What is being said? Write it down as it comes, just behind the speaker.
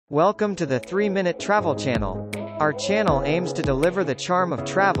Welcome to the 3-Minute Travel Channel. Our channel aims to deliver the charm of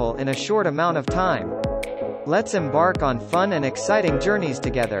travel in a short amount of time. Let's embark on fun and exciting journeys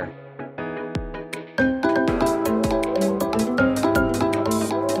together.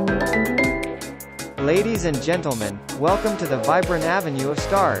 Ladies and gentlemen, welcome to the vibrant avenue of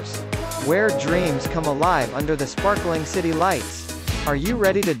stars, where dreams come alive under the sparkling city lights. Are you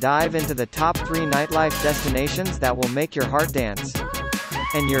ready to dive into the top 3 nightlife destinations that will make your heart dance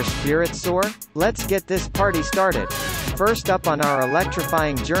and your spirit soar? Let's get this party started. First up on our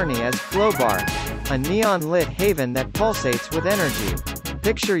electrifying journey is Glow Bar, a neon-lit haven that pulsates with energy.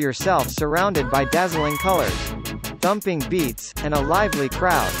 Picture yourself surrounded by dazzling colors, thumping beats, and a lively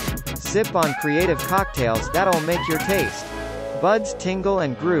crowd. Sip on creative cocktails that'll make your taste buds tingle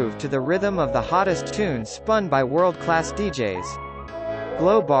and groove to the rhythm of the hottest tunes spun by world-class DJs.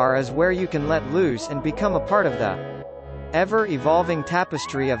 Glow Bar is where you can let loose and become a part of the ever-evolving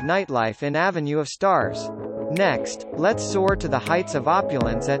tapestry of nightlife in Avenue of Stars. Next, let's soar to the heights of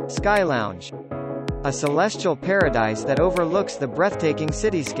opulence at Sky Lounge, a celestial paradise that overlooks the breathtaking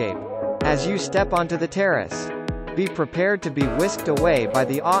cityscape. As you step onto the terrace, be prepared to be whisked away by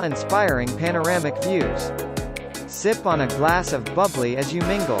the awe-inspiring panoramic views. Sip on a glass of bubbly as you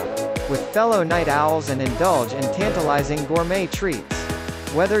mingle with fellow night owls and indulge in tantalizing gourmet treats.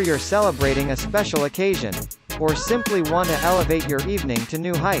 Whether you're celebrating a special occasion or simply want to elevate your evening to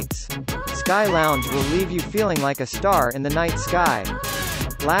new heights, Sky Lounge will leave you feeling like a star in the night sky.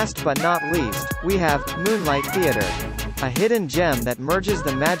 Last but not least, we have Moonlight Theater, a hidden gem that merges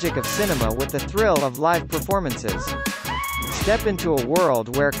the magic of cinema with the thrill of live performances. Step into a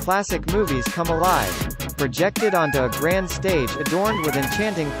world where classic movies come alive, projected onto a grand stage adorned with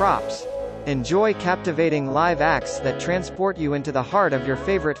enchanting props. Enjoy captivating live acts that transport you into the heart of your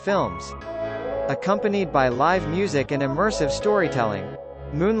favorite films, accompanied by live music and immersive storytelling.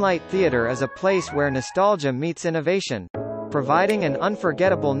 Moonlight Theater is a place where nostalgia meets innovation, providing an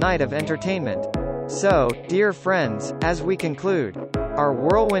unforgettable night of entertainment. So, dear friends, as we conclude our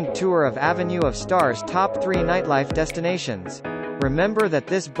whirlwind tour of Avenue of Stars' top 3 nightlife destinations, remember that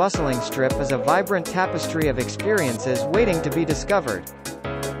this bustling strip is a vibrant tapestry of experiences waiting to be discovered.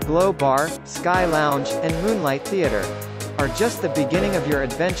 Glow Bar, Sky Lounge, and Moonlight Theater are just the beginning of your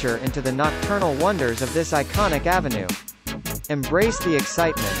adventure into the nocturnal wonders of this iconic avenue. Embrace the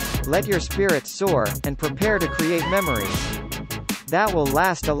excitement, let your spirits soar, and prepare to create memories that will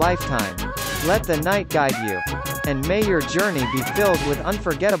last a lifetime. Let the night guide you, and may your journey be filled with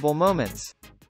unforgettable moments.